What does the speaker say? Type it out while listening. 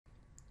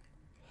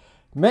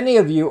Many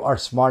of you are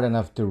smart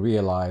enough to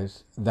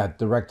realize that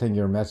directing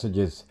your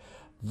messages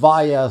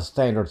via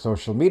standard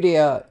social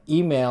media,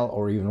 email,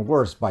 or even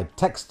worse, by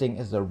texting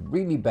is a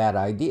really bad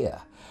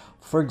idea.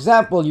 For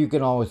example, you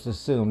can always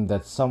assume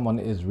that someone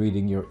is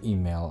reading your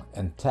email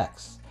and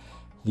text.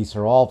 These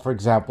are all, for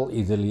example,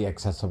 easily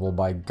accessible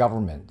by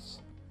governments.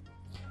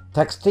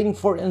 Texting,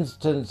 for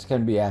instance,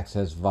 can be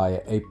accessed via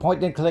a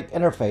point-and-click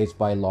interface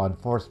by law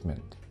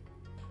enforcement.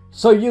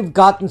 So you've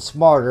gotten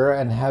smarter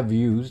and have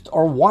used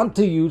or want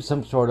to use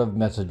some sort of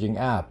messaging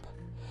app.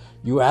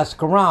 You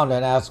ask around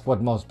and ask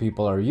what most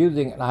people are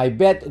using, and I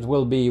bet it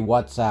will be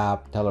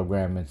WhatsApp,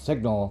 Telegram, and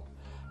Signal,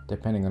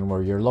 depending on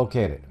where you're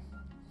located.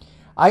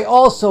 I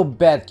also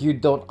bet you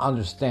don't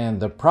understand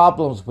the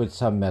problems with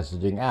some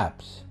messaging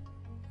apps.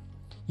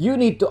 You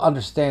need to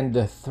understand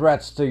the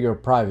threats to your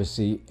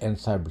privacy and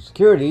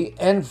cybersecurity,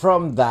 and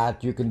from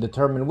that you can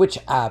determine which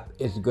app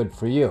is good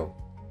for you.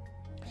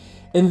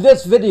 In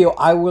this video,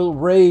 I will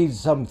raise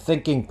some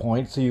thinking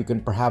points so you can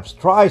perhaps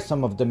try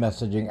some of the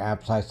messaging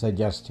apps I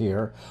suggest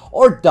here,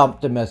 or dump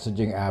the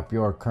messaging app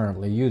you are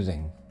currently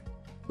using.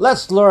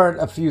 Let's learn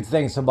a few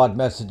things about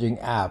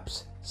messaging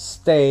apps.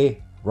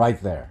 Stay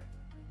right there.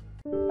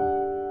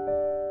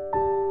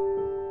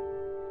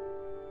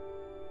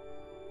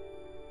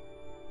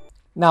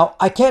 Now,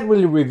 I can't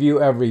really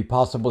review every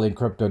possible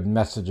encrypted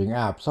messaging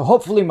app, so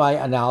hopefully my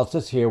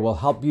analysis here will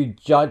help you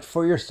judge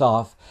for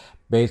yourself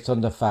based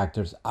on the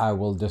factors I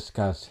will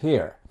discuss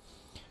here.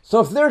 So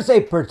if there's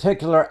a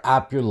particular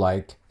app you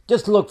like,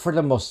 just look for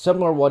the most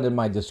similar one in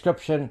my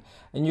description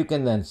and you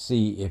can then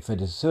see if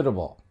it is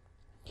suitable.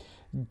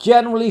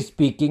 Generally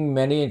speaking,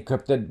 many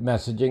encrypted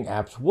messaging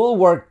apps will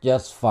work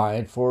just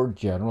fine for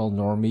general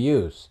normie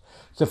use.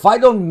 So if I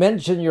don't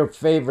mention your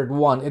favorite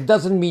one, it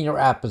doesn't mean your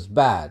app is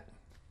bad.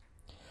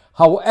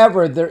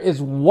 However, there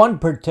is one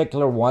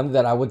particular one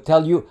that I would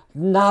tell you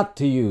not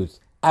to use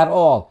at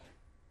all,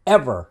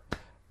 ever.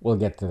 We'll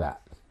get to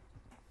that.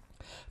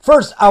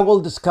 First, I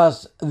will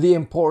discuss the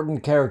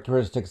important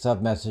characteristics of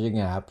messaging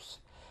apps,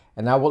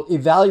 and I will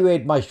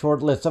evaluate my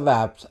short list of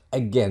apps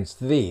against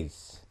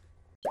these.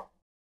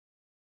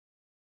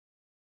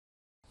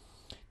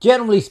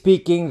 Generally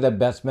speaking, the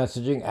best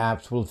messaging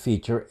apps will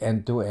feature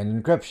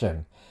end-to-end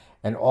encryption,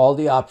 and all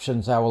the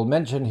options I will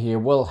mention here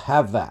will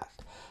have that.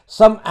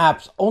 Some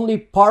apps only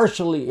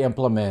partially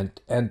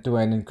implement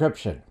end-to-end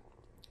encryption,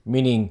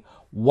 meaning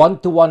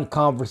one-to-one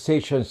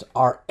conversations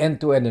are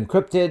end-to-end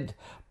encrypted,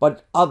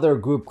 but other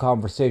group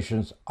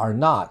conversations are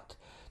not.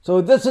 So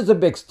this is a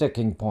big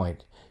sticking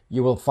point.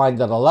 You will find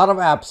that a lot of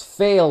apps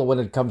fail when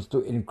it comes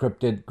to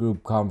encrypted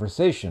group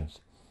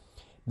conversations.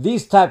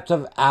 These types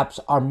of apps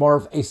are more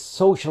of a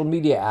social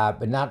media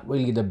app and not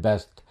really the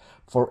best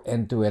for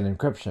end-to-end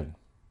encryption.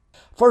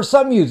 For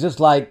some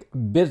uses like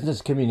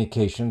business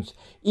communications,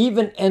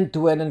 even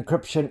end-to-end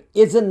encryption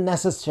isn't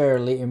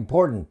necessarily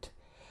important.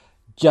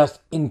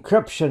 Just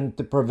encryption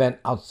to prevent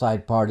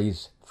outside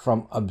parties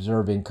from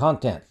observing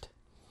content.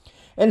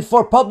 And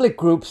for public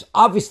groups,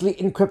 obviously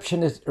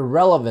encryption is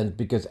irrelevant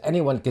because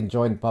anyone can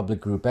join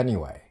public group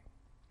anyway.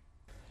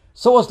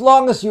 So as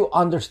long as you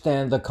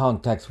understand the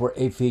context where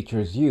a feature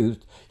is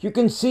used, you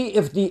can see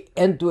if the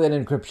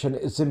end-to-end encryption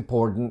is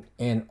important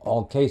in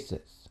all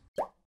cases.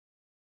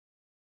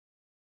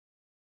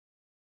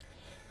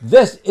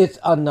 This is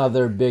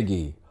another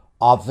biggie,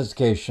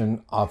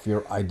 obfuscation of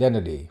your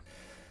identity.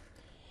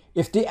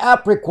 If the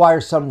app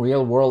requires some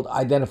real-world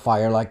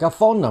identifier like a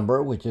phone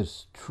number, which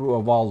is true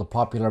of all the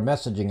popular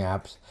messaging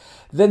apps,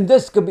 then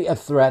this could be a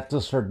threat to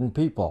certain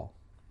people.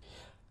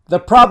 The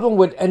problem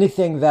with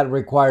anything that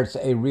requires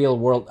a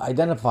real-world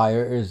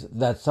identifier is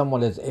that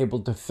someone is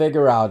able to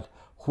figure out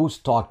who's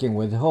talking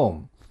with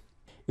whom.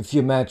 If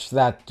you match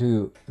that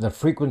to the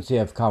frequency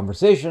of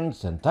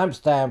conversations and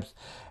timestamps,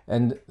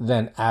 and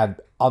then add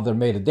other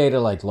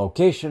metadata like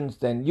locations,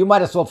 then you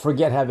might as well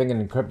forget having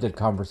an encrypted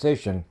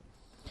conversation,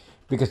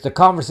 because the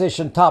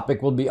conversation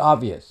topic will be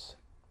obvious.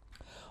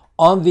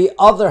 On the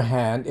other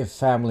hand, if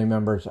family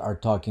members are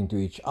talking to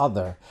each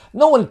other,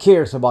 no one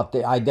cares about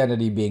the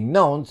identity being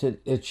known, so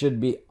it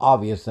should be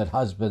obvious that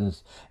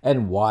husbands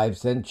and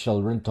wives and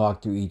children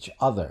talk to each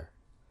other.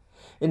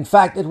 In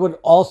fact, it would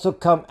also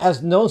come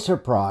as no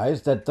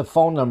surprise that the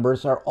phone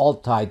numbers are all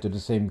tied to the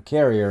same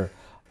carrier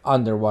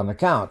under one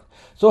account.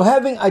 So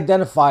having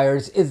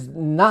identifiers is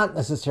not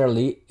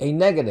necessarily a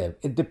negative.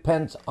 It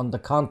depends on the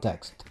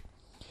context.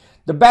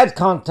 The bad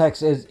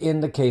context is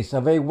in the case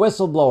of a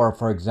whistleblower,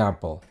 for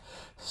example.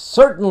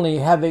 Certainly,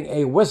 having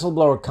a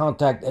whistleblower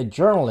contact a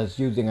journalist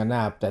using an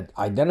app that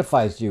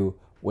identifies you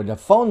with a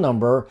phone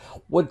number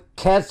would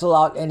cancel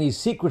out any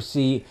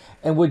secrecy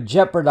and would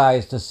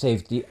jeopardize the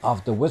safety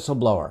of the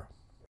whistleblower.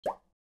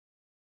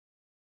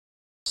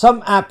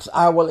 Some apps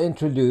I will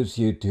introduce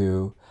you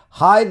to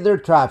hide their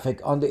traffic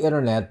on the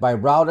internet by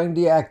routing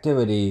the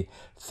activity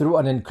through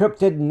an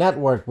encrypted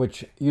network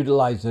which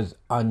utilizes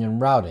onion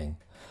routing.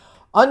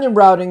 Onion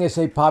routing is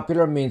a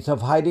popular means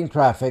of hiding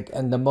traffic,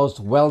 and the most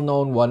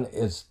well-known one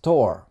is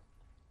Tor.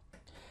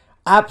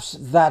 Apps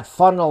that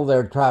funnel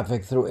their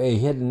traffic through a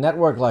hidden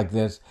network like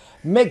this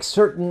make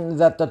certain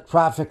that the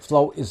traffic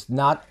flow is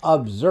not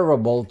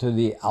observable to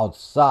the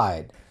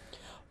outside.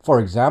 For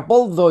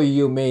example, though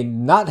you may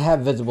not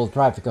have visible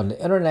traffic on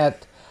the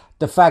internet,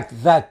 the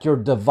fact that your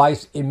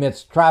device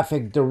emits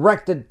traffic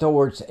directed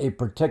towards a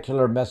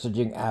particular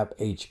messaging app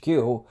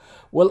HQ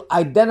will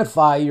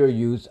identify your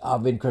use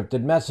of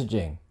encrypted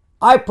messaging.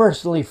 I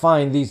personally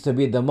find these to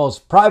be the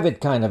most private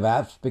kind of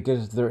apps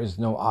because there is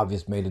no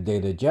obvious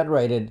metadata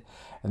generated,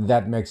 and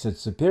that makes it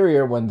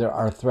superior when there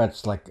are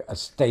threats like a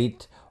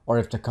state or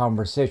if the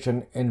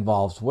conversation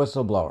involves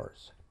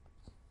whistleblowers.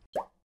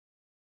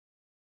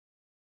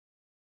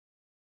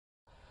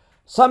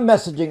 Some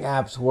messaging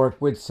apps work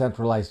with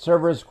centralized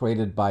servers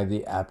created by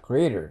the app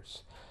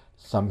creators.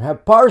 Some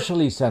have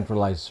partially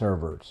centralized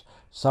servers.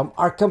 Some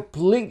are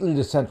completely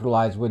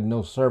decentralized with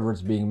no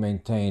servers being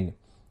maintained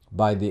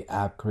by the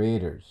app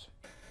creators.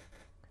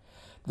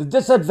 The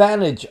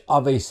disadvantage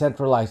of a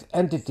centralized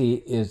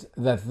entity is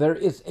that there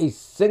is a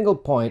single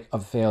point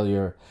of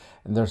failure,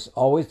 and there's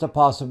always the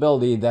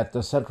possibility that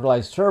the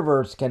centralized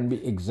servers can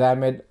be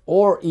examined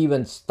or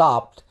even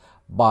stopped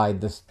by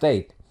the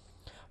state.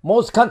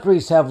 Most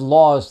countries have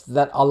laws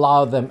that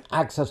allow them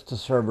access to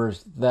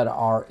servers that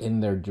are in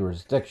their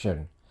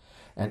jurisdiction,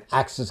 and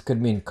access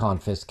could mean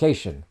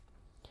confiscation.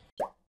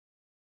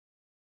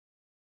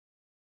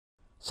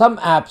 Some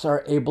apps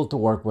are able to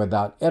work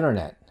without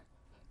internet.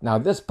 Now,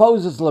 this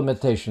poses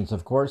limitations,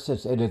 of course,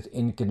 since it is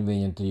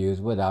inconvenient to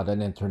use without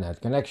an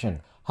internet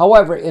connection.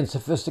 However, in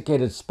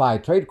sophisticated spy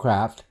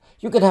tradecraft,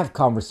 you can have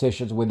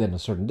conversations within a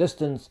certain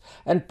distance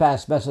and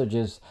pass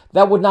messages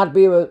that would not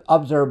be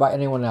observed by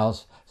anyone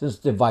else, since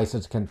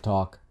devices can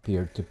talk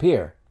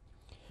peer-to-peer,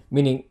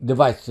 meaning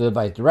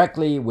device-to-device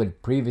directly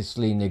with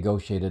previously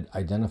negotiated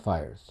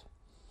identifiers.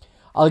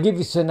 I'll give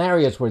you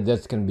scenarios where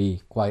this can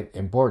be quite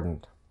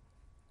important.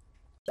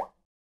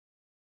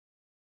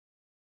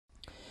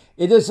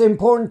 It is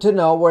important to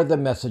know where the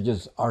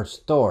messages are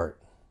stored.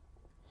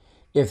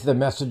 If the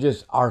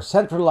messages are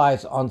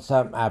centralized on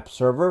some app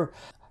server,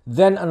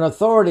 then an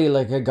authority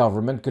like a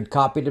government could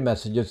copy the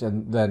messages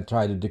and then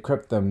try to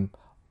decrypt them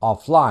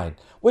offline,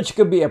 which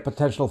could be a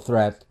potential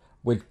threat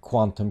with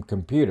quantum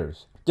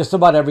computers. Just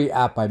about every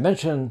app I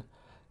mentioned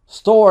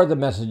store the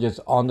messages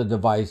on the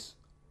device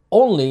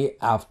only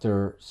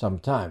after some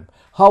time.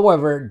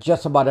 However,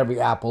 just about every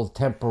app will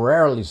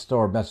temporarily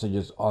store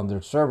messages on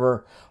their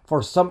server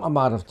for some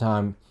amount of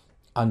time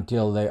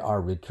until they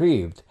are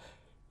retrieved.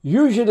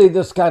 Usually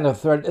this kind of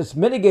threat is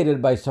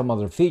mitigated by some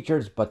other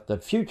features, but the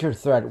future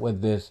threat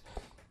with this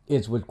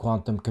is with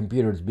quantum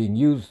computers being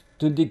used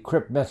to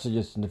decrypt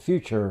messages in the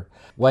future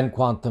when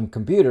quantum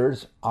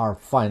computers are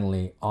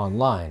finally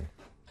online.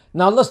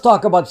 Now let's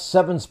talk about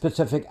 7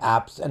 specific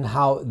apps and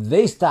how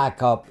they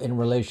stack up in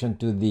relation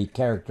to the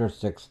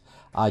characteristics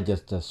I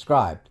just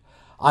described.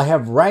 I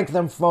have ranked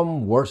them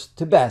from worst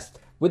to best,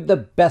 with the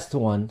best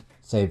one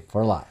saved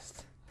for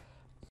last.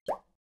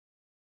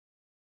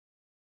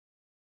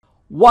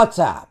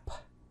 WhatsApp.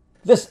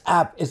 This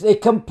app is a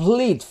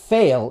complete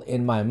fail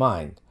in my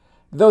mind.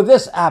 Though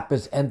this app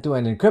is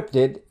end-to-end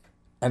encrypted,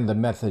 and the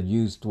method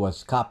used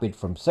was copied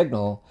from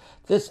Signal,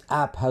 this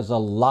app has a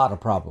lot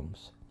of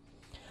problems.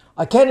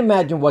 I can't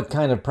imagine what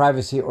kind of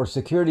privacy or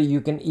security you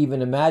can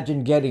even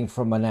imagine getting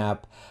from an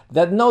app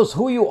that knows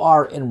who you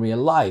are in real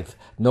life,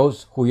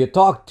 knows who you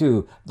talk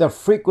to, the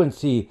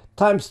frequency,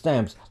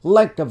 timestamps,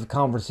 length of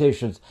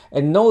conversations,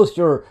 and knows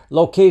your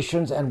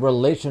locations and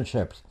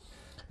relationships.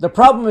 The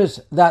problem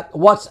is that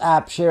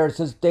WhatsApp shares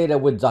its data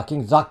with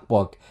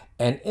Zuckerberg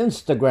and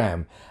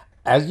Instagram.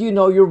 As you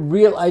know, your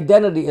real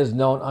identity is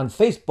known on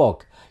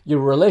Facebook. Your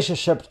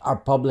relationships are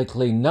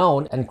publicly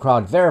known and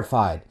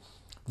crowd-verified.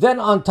 Then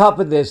on top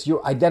of this,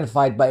 you're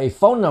identified by a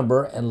phone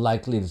number and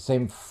likely the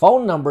same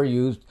phone number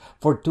used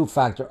for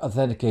two-factor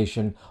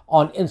authentication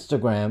on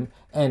Instagram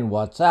and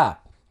WhatsApp.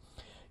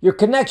 Your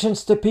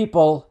connections to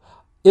people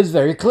is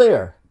very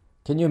clear.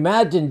 Can you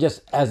imagine,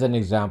 just as an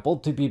example,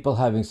 two people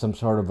having some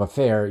sort of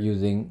affair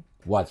using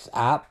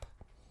WhatsApp?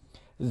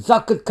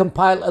 Zuck could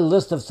compile a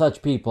list of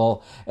such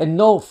people and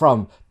know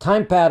from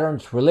time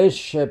patterns,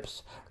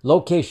 relationships,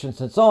 locations,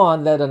 and so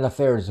on that an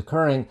affair is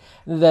occurring,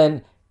 and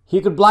then he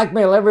could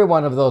blackmail every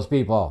one of those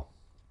people.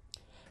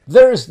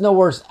 There is no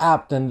worse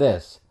app than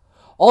this.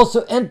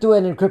 Also,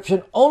 end-to-end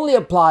encryption only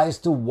applies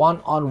to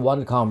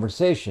one-on-one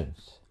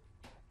conversations.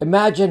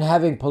 Imagine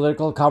having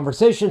political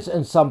conversations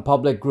in some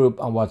public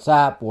group on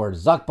WhatsApp where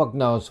Zuckerberg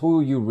knows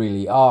who you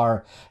really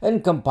are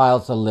and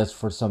compiles a list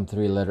for some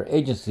 3-letter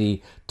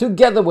agency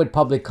together with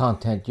public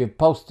content you've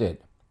posted.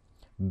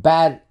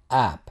 Bad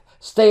app.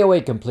 Stay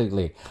away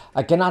completely.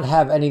 I cannot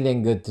have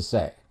anything good to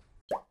say.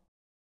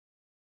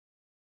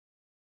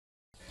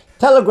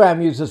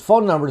 Telegram uses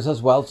phone numbers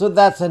as well, so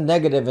that's a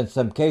negative in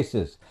some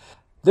cases.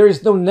 There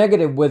is no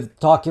negative with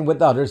talking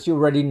with others you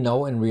already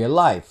know in real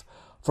life.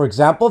 For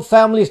example,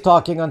 families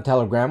talking on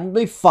Telegram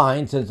will be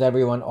fine since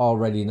everyone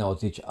already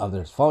knows each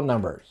other's phone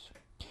numbers.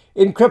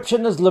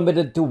 Encryption is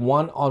limited to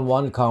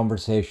one-on-one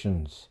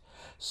conversations.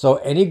 so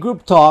any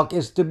group talk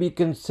is to be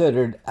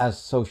considered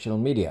as social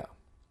media.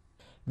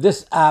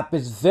 This app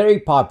is very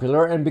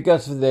popular and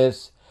because of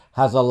this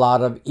has a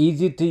lot of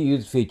easy to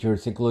use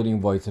features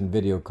including voice and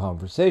video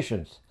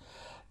conversations.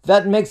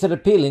 That makes it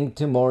appealing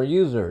to more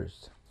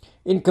users.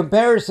 In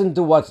comparison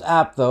to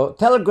WhatsApp though,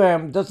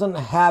 Telegram doesn't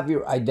have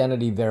your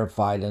identity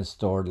verified and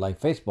stored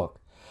like Facebook.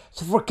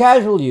 So for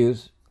casual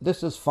use,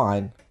 this is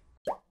fine.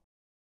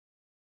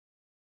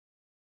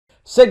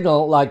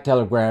 Signal, like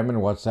Telegram and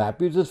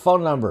WhatsApp, uses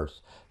phone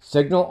numbers.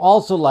 Signal,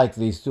 also like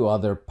these two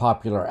other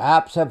popular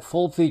apps, have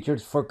full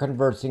features for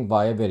conversing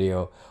via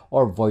video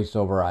or voice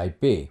over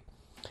IP.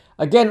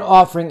 Again,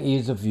 offering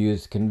ease of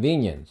use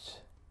convenience.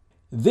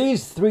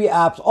 These three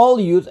apps all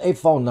use a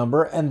phone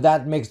number and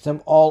that makes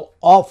them all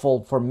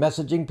awful for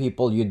messaging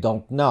people you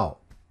don't know.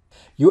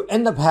 You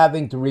end up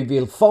having to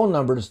reveal phone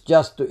numbers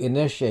just to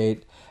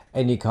initiate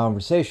any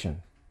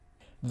conversation.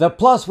 The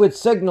plus with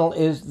Signal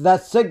is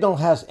that Signal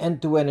has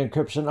end-to-end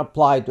encryption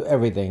applied to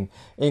everything,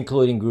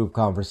 including group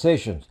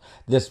conversations.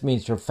 This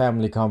means your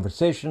family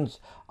conversations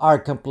are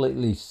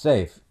completely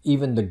safe,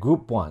 even the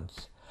group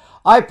ones.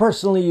 I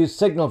personally use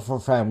Signal for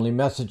family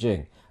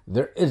messaging.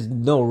 There is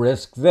no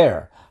risk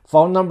there.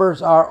 Phone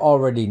numbers are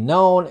already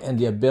known and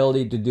the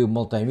ability to do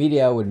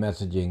multimedia with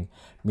messaging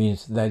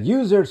means that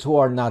users who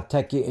are not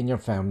techie in your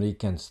family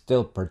can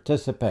still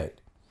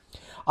participate.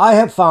 I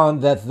have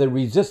found that the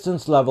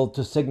resistance level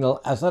to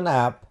Signal as an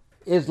app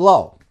is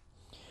low.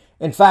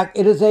 In fact,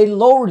 it is a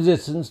low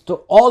resistance to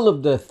all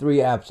of the three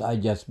apps I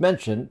just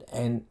mentioned,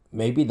 and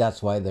maybe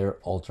that's why they're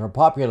ultra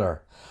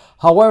popular.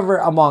 However,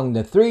 among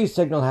the three,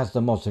 Signal has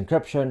the most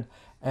encryption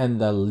and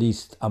the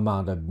least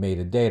amount of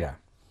metadata.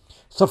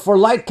 So for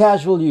light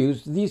casual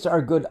use, these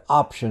are good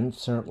options,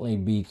 certainly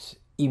beats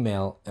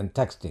email and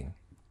texting.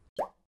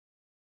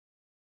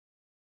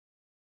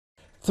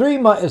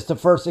 Threema is the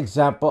first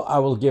example I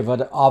will give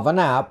of an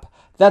app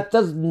that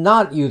does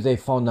not use a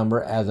phone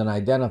number as an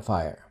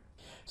identifier.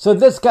 So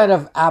this kind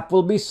of app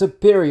will be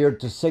superior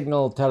to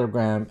Signal,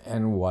 Telegram,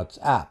 and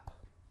WhatsApp.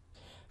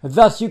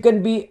 Thus, you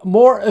can be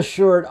more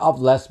assured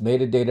of less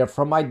metadata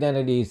from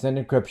identities and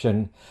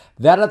encryption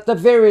that at the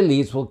very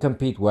least will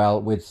compete well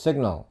with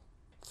Signal.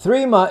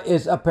 Threema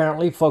is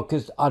apparently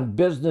focused on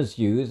business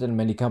use and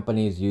many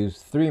companies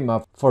use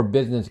Threema for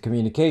business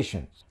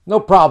communications. No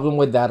problem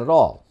with that at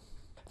all.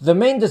 The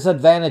main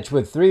disadvantage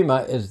with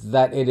Threema is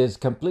that it is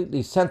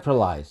completely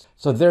centralized,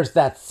 so there's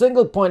that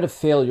single point of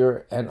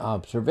failure and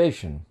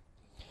observation.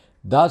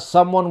 Thus,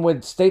 someone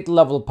with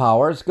state-level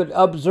powers could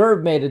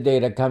observe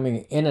metadata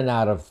coming in and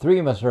out of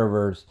Threema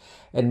servers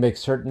and make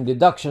certain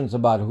deductions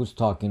about who's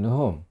talking to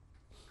whom.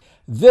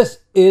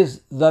 This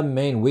is the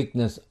main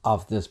weakness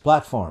of this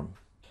platform.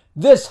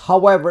 This,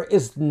 however,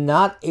 is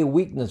not a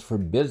weakness for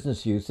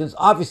business use, since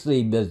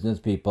obviously business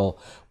people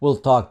will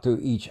talk to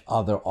each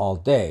other all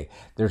day.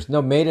 There's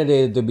no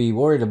metadata to be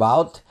worried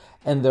about,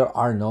 and there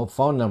are no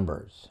phone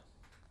numbers.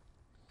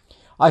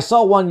 I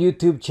saw one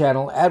YouTube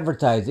channel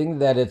advertising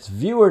that its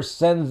viewers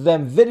send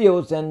them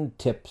videos and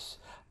tips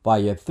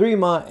via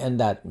Threema, and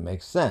that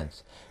makes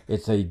sense.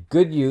 It's a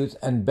good use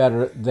and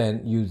better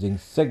than using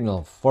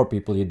Signal for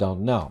people you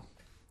don't know.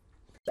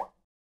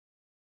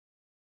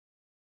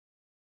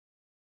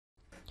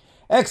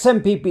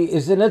 XMPP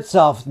is in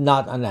itself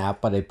not an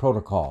app but a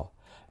protocol.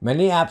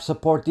 Many apps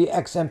support the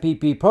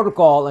XMPP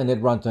protocol and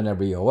it runs on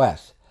every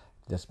OS.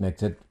 This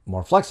makes it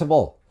more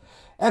flexible.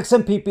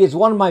 XMPP is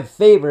one of my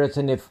favorites,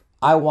 and if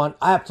I want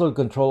absolute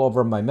control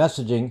over my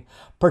messaging,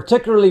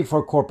 particularly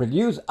for corporate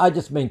use, I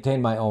just maintain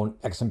my own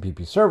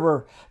XMPP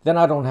server, then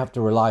I don't have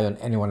to rely on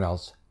anyone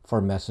else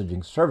for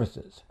messaging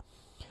services.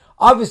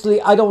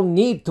 Obviously, I don't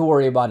need to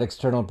worry about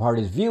external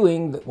parties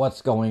viewing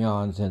what's going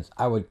on since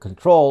I would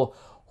control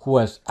who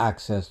has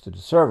access to the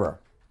server.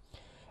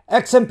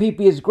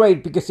 XMPP is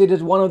great because it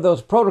is one of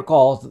those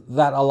protocols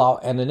that allow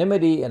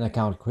anonymity and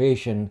account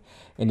creation,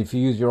 and if you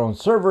use your own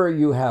server,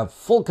 you have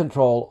full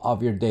control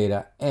of your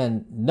data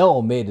and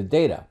no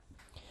metadata.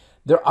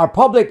 There are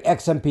public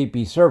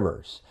XMPP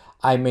servers.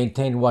 I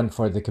maintain one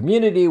for the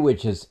community,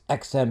 which is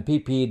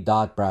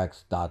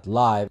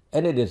xmpp.brax.live,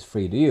 and it is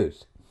free to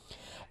use.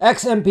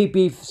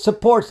 XMPP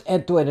supports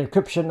end-to-end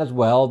encryption as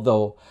well,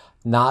 though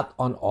not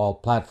on all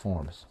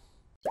platforms.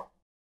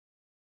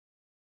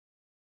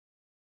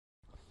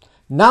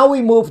 Now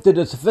we move to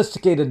the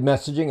sophisticated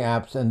messaging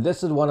apps, and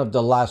this is one of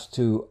the last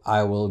two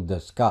I will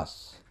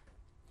discuss.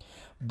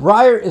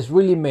 Briar is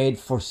really made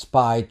for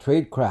spy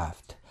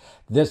tradecraft.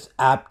 This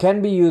app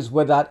can be used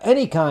without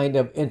any kind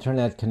of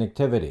internet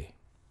connectivity.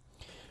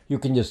 You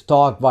can just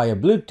talk via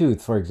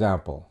Bluetooth, for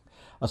example.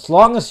 As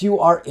long as you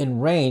are in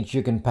range,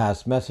 you can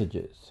pass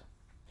messages.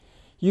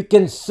 You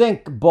can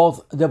sync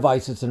both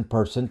devices in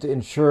person to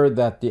ensure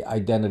that the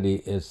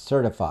identity is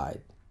certified.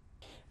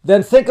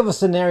 Then think of a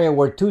scenario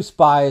where two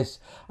spies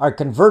are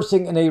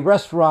conversing in a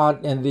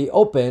restaurant in the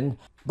open,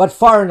 but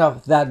far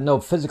enough that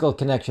no physical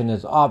connection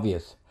is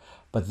obvious,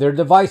 but their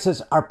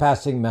devices are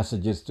passing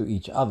messages to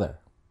each other.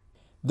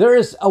 There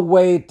is a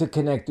way to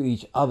connect to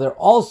each other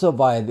also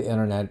via the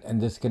internet, and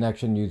this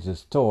connection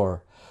uses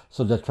Tor,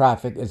 so the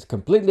traffic is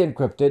completely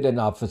encrypted and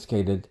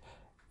obfuscated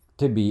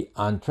to be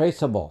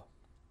untraceable.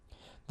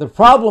 The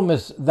problem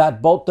is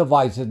that both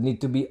devices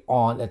need to be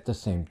on at the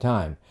same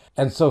time,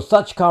 and so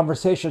such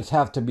conversations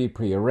have to be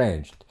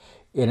prearranged.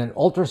 In an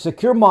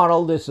ultra-secure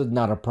model, this is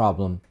not a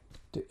problem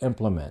to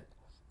implement.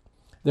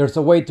 There's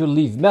a way to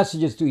leave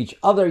messages to each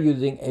other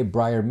using a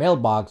Briar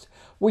mailbox,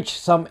 which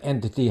some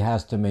entity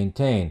has to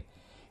maintain.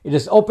 It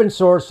is open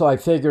source, so I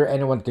figure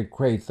anyone could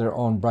create their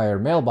own Briar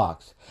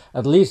mailbox.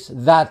 At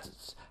least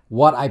that's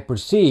what I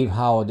perceive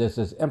how this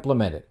is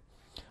implemented.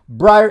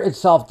 Briar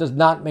itself does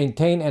not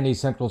maintain any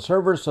central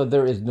server, so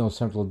there is no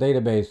central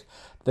database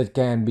that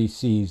can be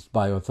seized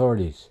by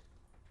authorities.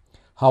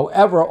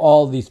 However,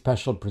 all these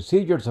special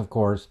procedures, of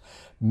course,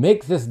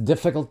 make this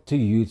difficult to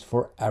use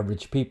for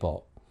average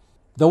people.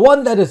 The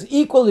one that is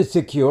equally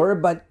secure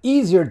but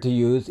easier to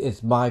use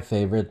is my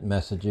favorite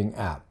messaging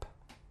app.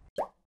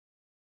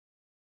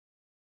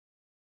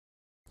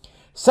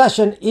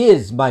 Session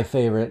is my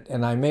favorite,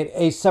 and I made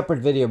a separate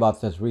video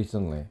about this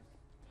recently.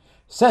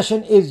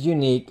 Session is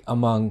unique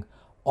among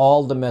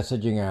all the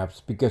messaging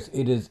apps because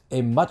it is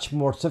a much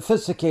more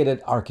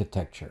sophisticated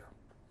architecture.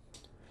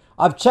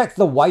 I've checked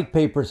the white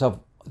papers of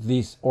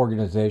these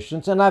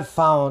organizations, and I've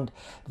found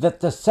that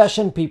the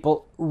Session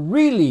people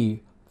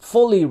really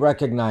fully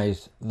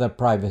recognize the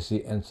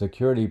privacy and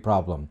security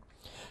problem.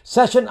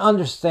 Session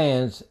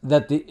understands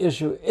that the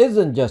issue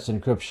isn't just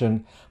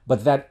encryption,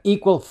 but that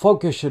equal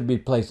focus should be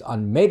placed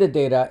on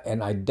metadata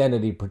and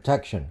identity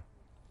protection.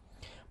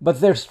 But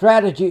their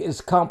strategy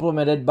is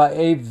complemented by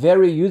a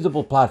very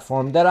usable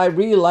platform that I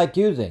really like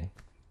using.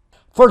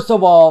 First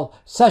of all,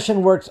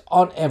 Session works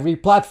on every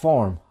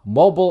platform,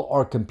 mobile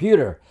or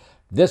computer.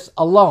 This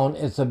alone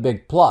is a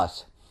big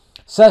plus.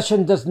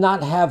 Session does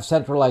not have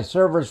centralized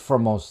servers for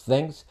most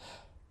things.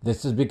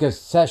 This is because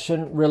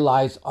Session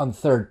relies on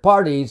third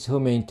parties who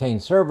maintain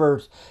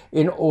servers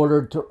in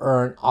order to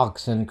earn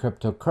Oxen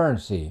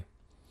cryptocurrency.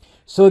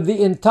 So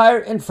the entire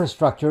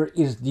infrastructure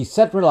is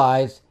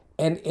decentralized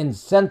and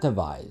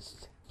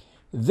incentivized.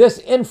 This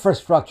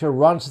infrastructure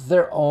runs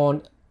their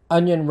own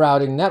onion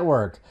routing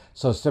network.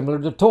 So similar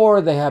to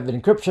Tor, they have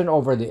encryption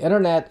over the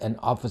internet and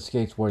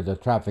obfuscates where the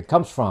traffic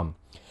comes from.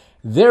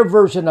 Their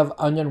version of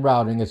onion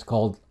routing is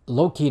called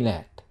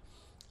LokiNet,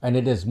 and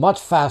it is much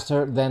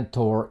faster than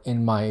Tor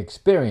in my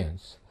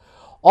experience.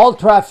 All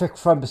traffic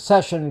from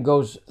Session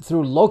goes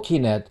through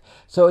LokiNet,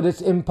 so it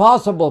is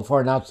impossible for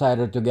an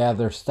outsider to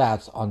gather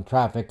stats on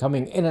traffic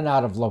coming in and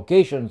out of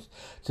locations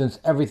since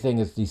everything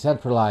is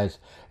decentralized,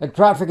 and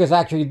traffic is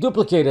actually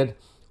duplicated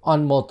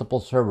on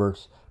multiple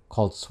servers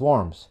called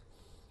swarms.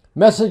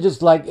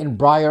 Messages like in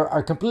Briar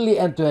are completely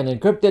end-to-end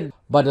encrypted,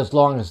 but as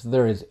long as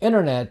there is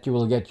internet, you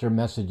will get your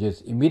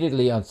messages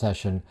immediately on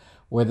Session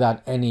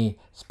without any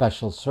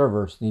special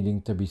servers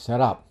needing to be set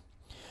up.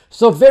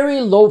 So very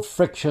low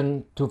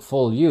friction to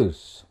full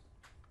use.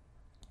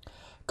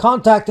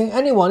 Contacting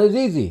anyone is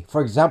easy.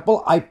 For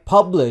example, I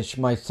publish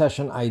my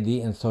Session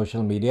ID in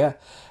social media,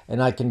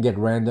 and I can get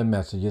random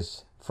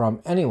messages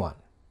from anyone.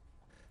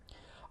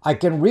 I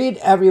can read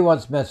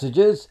everyone's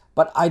messages,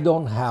 but I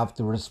don't have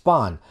to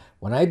respond.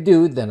 When I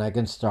do, then I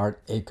can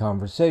start a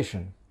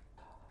conversation.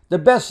 The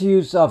best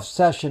use of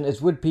Session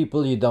is with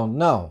people you don't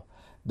know.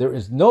 There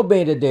is no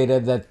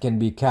metadata that can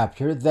be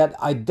captured that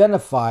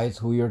identifies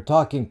who you're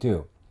talking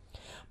to.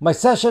 My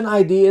Session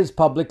ID is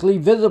publicly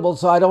visible,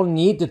 so I don't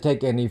need to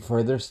take any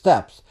further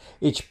steps.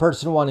 Each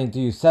person wanting to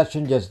use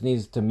Session just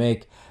needs to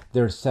make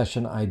their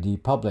Session ID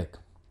public.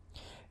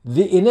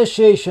 The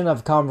initiation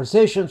of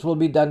conversations will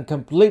be done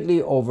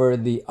completely over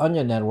the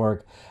Onion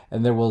network,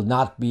 and there will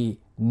not be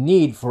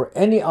need for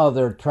any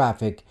other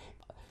traffic,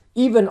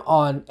 even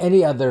on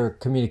any other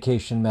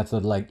communication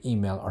method like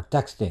email or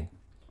texting.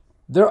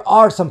 There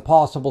are some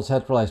possible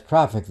centralized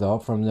traffic, though,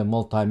 from the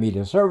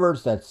multimedia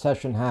servers that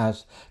Session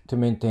has to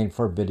maintain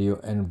for video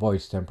and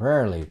voice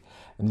temporarily.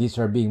 And these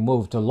are being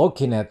moved to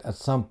LokiNet at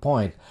some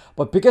point.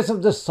 But because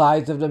of the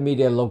size of the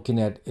media,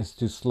 LokiNet is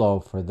too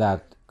slow for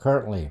that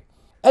currently.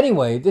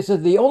 Anyway, this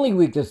is the only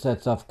weakness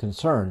that's of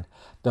concern.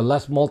 The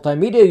less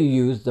multimedia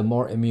you use, the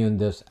more immune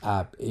this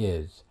app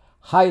is.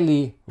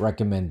 Highly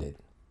recommended.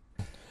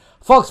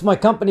 Folks, my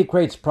company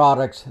creates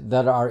products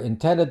that are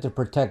intended to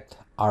protect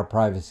our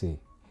privacy.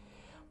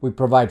 We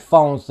provide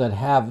phones that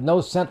have no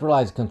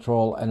centralized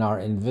control and are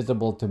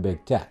invisible to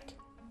big tech.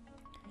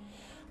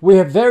 We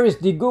have various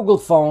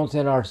de-Googled phones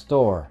in our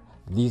store.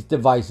 These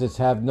devices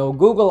have no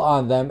Google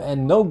on them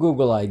and no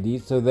Google ID,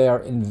 so they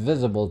are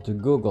invisible to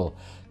Google.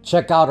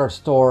 Check out our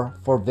store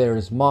for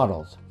various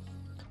models.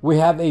 We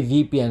have a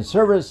VPN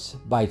service,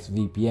 Bytes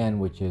VPN,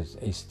 which is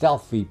a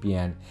stealth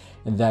VPN,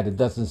 in that it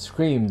doesn't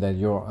scream that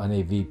you're on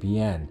a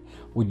VPN.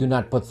 We do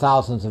not put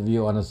thousands of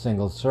you on a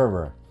single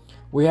server.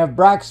 We have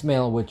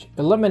Braxmail, which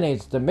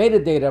eliminates the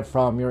metadata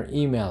from your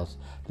emails.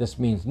 This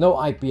means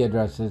no IP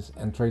addresses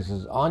and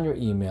traces on your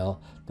email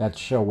that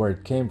show where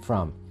it came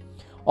from.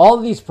 All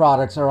these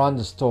products are on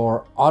the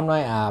store on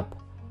my app,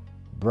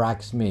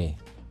 BraxMe.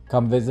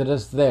 Come visit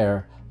us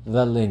there.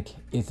 The link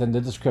is in the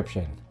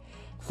description.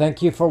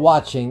 Thank you for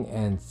watching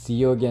and see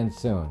you again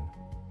soon.